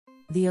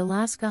The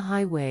Alaska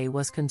Highway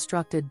was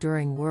constructed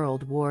during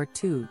World War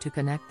II to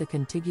connect the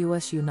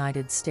contiguous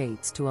United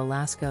States to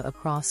Alaska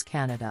across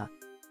Canada.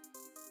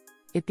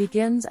 It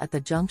begins at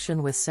the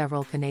junction with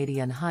several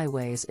Canadian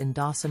highways in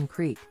Dawson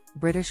Creek,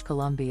 British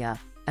Columbia,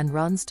 and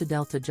runs to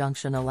Delta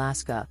Junction,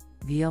 Alaska,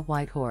 via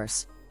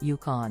Whitehorse,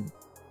 Yukon.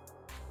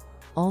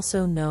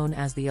 Also known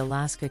as the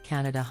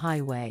Alaska-Canada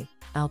Highway,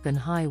 Alcan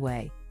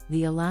Highway,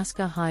 the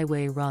Alaska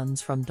Highway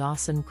runs from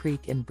Dawson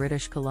Creek in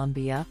British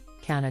Columbia,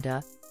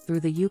 Canada, through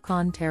the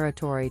Yukon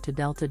Territory to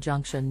Delta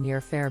Junction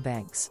near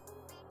Fairbanks.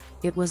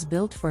 It was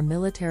built for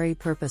military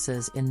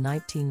purposes in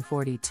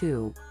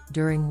 1942,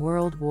 during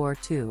World War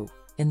II,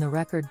 in the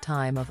record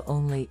time of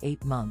only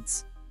 8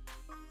 months.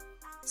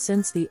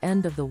 Since the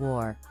end of the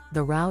war,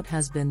 the route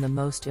has been the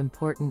most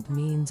important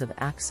means of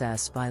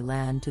access by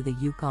land to the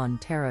Yukon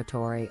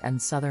Territory and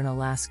southern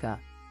Alaska.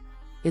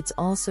 It's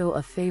also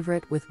a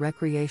favorite with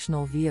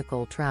recreational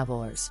vehicle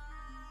travelers.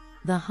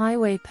 The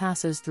highway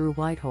passes through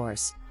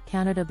Whitehorse,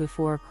 Canada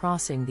before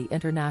crossing the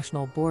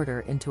international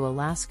border into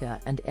Alaska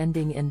and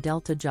ending in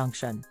Delta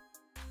Junction.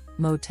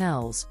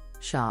 Motels,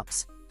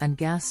 shops, and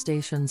gas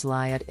stations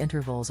lie at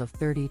intervals of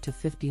 30 to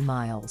 50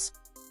 miles.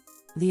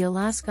 The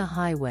Alaska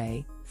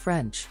Highway,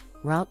 French,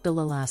 Route de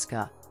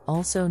l'Alaska,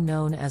 also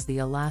known as the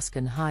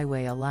Alaskan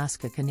Highway,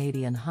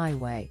 Alaska-Canadian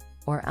Highway,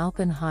 or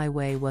Alcan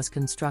Highway, was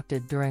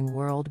constructed during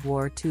World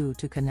War II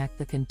to connect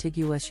the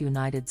contiguous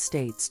United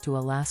States to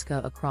Alaska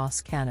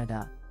across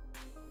Canada.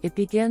 It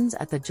begins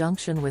at the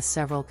junction with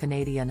several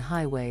Canadian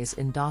highways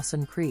in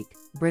Dawson Creek,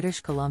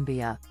 British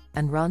Columbia,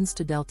 and runs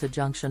to Delta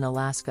Junction,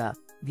 Alaska,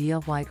 via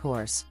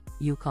Whitehorse,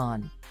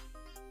 Yukon.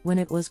 When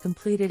it was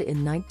completed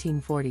in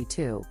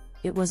 1942,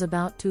 it was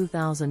about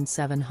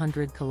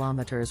 2,700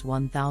 kilometers,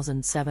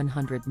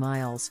 1,700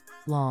 miles,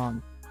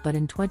 long, but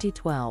in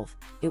 2012,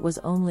 it was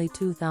only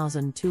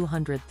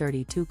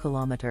 2,232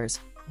 kilometers,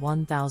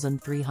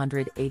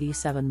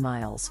 1,387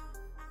 miles.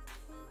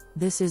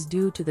 This is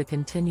due to the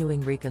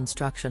continuing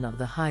reconstruction of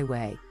the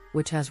highway,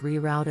 which has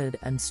rerouted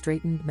and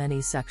straightened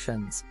many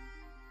sections.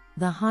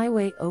 The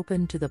highway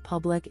opened to the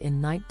public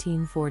in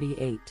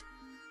 1948.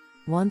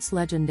 Once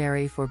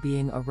legendary for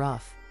being a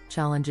rough,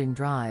 challenging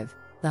drive,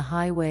 the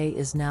highway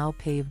is now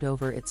paved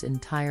over its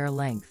entire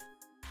length.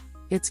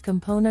 Its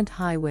component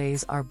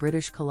highways are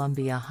British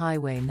Columbia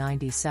Highway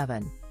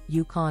 97,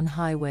 Yukon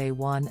Highway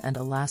 1 and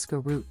Alaska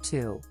Route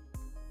 2.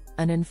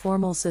 An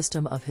informal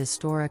system of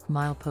historic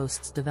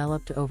mileposts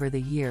developed over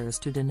the years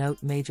to denote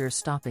major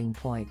stopping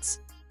points.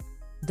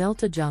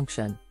 Delta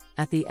Junction,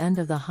 at the end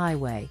of the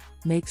highway,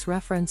 makes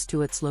reference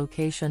to its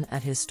location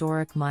at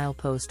historic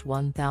milepost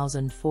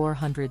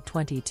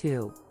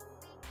 1422.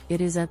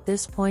 It is at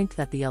this point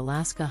that the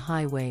Alaska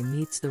Highway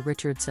meets the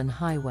Richardson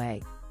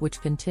Highway,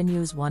 which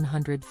continues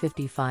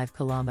 155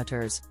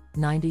 kilometers,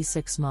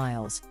 96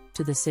 miles,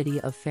 to the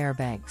city of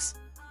Fairbanks.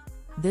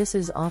 This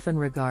is often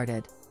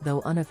regarded,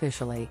 though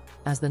unofficially,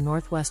 as the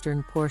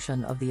northwestern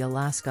portion of the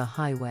Alaska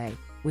Highway,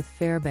 with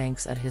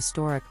Fairbanks at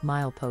historic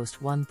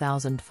milepost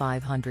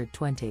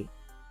 1520.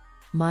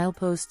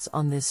 Mileposts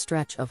on this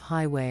stretch of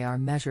highway are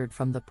measured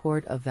from the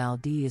port of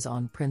Valdez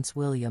on Prince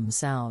William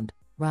Sound,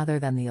 rather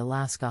than the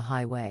Alaska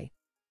Highway.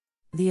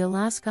 The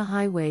Alaska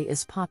Highway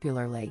is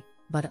popularly,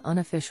 but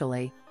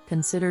unofficially,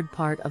 considered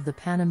part of the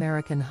Pan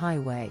American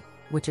Highway,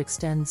 which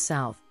extends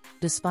south,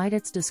 despite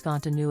its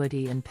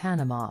discontinuity in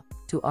Panama,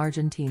 to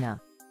Argentina.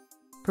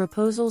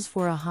 Proposals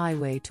for a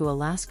highway to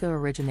Alaska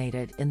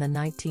originated in the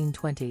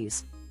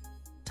 1920s.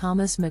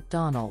 Thomas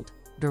McDonald,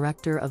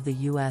 director of the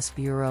U.S.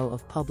 Bureau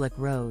of Public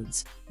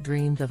Roads,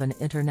 dreamed of an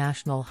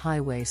international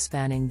highway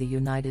spanning the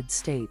United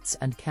States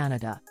and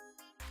Canada.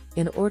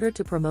 In order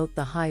to promote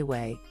the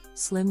highway,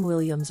 Slim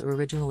Williams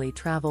originally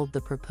traveled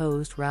the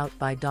proposed route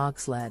by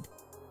dogsled.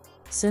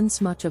 Since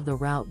much of the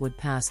route would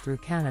pass through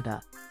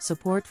Canada,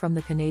 support from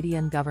the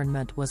Canadian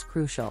government was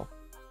crucial.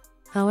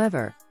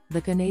 However,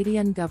 the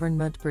Canadian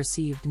government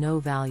perceived no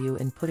value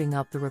in putting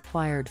up the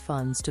required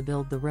funds to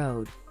build the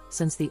road,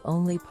 since the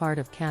only part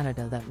of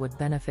Canada that would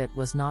benefit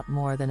was not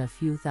more than a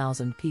few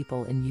thousand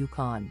people in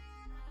Yukon.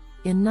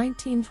 In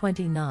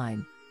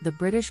 1929, the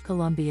British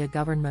Columbia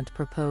government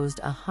proposed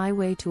a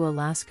highway to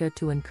Alaska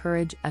to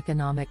encourage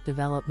economic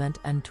development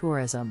and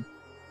tourism.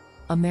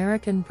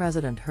 American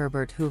President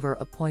Herbert Hoover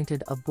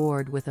appointed a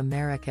board with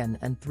American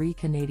and 3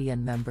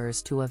 Canadian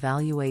members to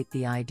evaluate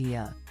the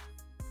idea.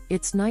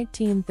 Its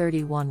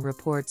 1931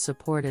 report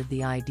supported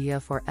the idea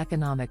for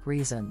economic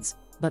reasons,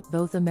 but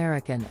both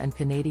American and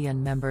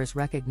Canadian members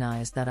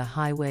recognized that a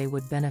highway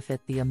would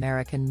benefit the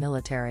American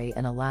military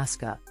in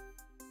Alaska.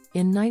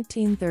 In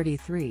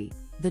 1933,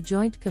 the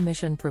Joint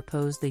Commission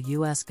proposed the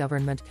U.S.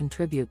 government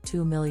contribute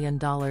 $2 million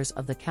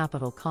of the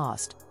capital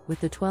cost, with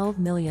the $12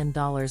 million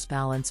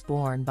balance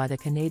borne by the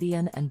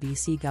Canadian and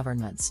BC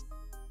governments.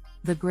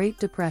 The Great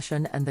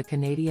Depression and the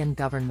Canadian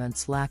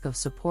government's lack of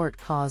support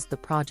caused the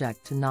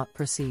project to not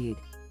proceed.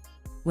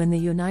 When the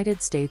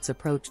United States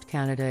approached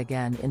Canada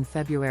again in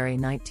February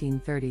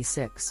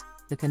 1936,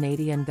 the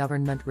Canadian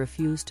government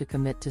refused to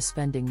commit to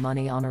spending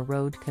money on a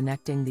road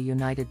connecting the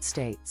United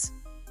States.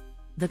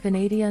 The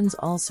Canadians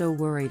also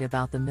worried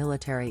about the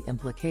military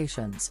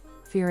implications,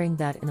 fearing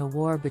that in a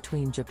war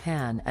between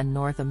Japan and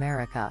North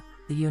America,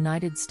 the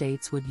United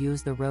States would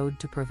use the road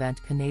to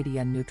prevent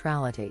Canadian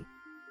neutrality.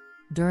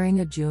 During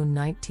a June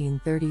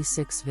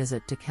 1936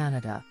 visit to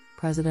Canada,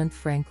 President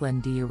Franklin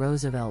D.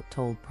 Roosevelt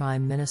told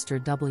Prime Minister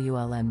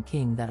W.L.M.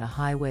 King that a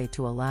highway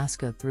to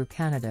Alaska through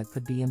Canada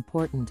could be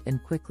important in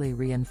quickly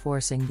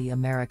reinforcing the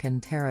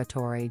American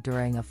territory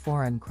during a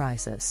foreign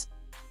crisis.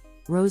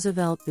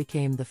 Roosevelt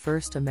became the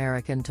first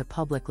American to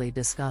publicly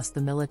discuss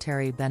the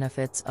military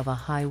benefits of a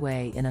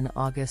highway in an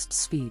August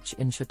speech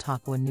in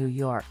Chautauqua, New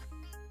York.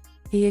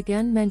 He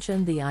again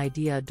mentioned the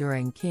idea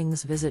during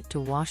King's visit to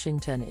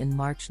Washington in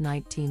March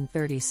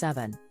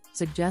 1937,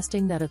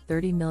 suggesting that a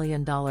 $30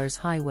 million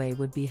highway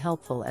would be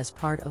helpful as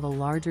part of a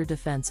larger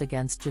defense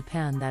against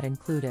Japan that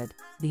included,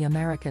 the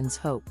Americans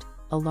hoped,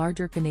 a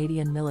larger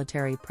Canadian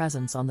military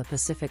presence on the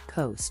Pacific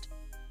coast.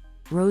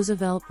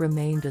 Roosevelt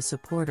remained a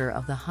supporter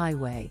of the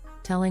highway,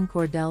 telling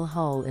Cordell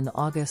Hull in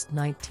August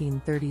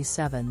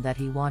 1937 that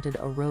he wanted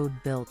a road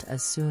built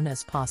as soon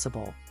as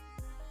possible.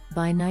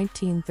 By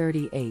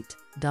 1938,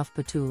 Duff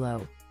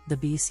Petulo, the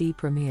BC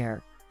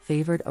Premier,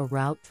 favored a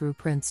route through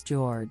Prince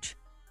George.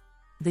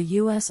 The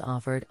U.S.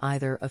 offered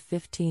either a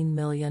 $15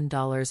 million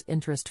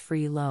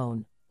interest-free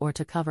loan, or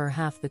to cover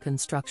half the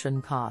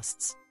construction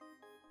costs.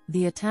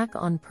 The attack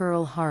on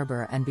Pearl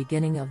Harbor and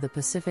beginning of the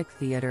Pacific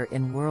Theater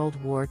in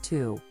World War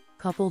II,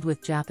 coupled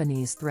with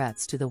Japanese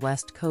threats to the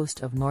west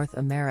coast of North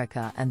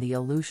America and the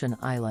Aleutian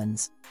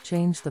Islands,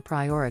 changed the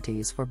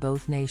priorities for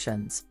both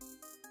nations.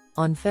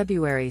 On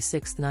February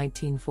 6,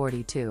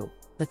 1942,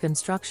 the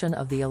construction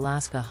of the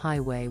Alaska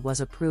Highway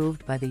was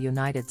approved by the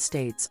United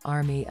States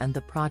Army and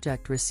the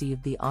project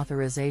received the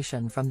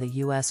authorization from the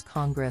U.S.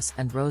 Congress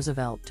and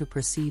Roosevelt to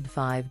proceed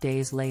 5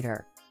 days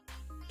later.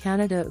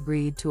 Canada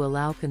agreed to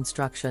allow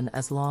construction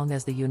as long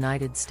as the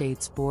United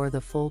States bore the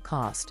full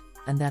cost,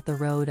 and that the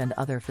road and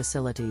other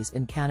facilities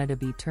in Canada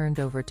be turned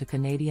over to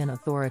Canadian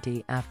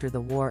authority after the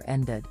war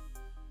ended.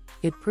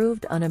 It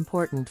proved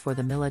unimportant for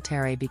the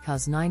military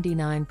because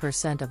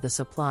 99% of the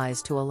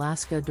supplies to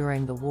Alaska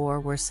during the war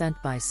were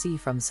sent by sea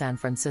from San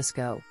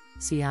Francisco,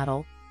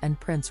 Seattle, and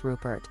Prince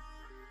Rupert.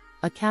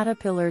 A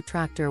Caterpillar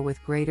tractor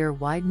with grader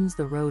widens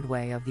the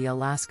roadway of the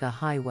Alaska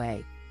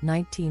Highway,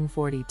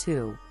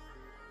 1942.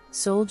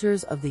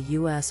 Soldiers of the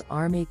U.S.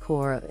 Army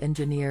Corps of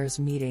Engineers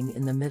meeting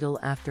in the middle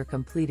after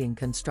completing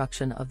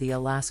construction of the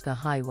Alaska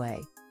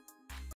Highway.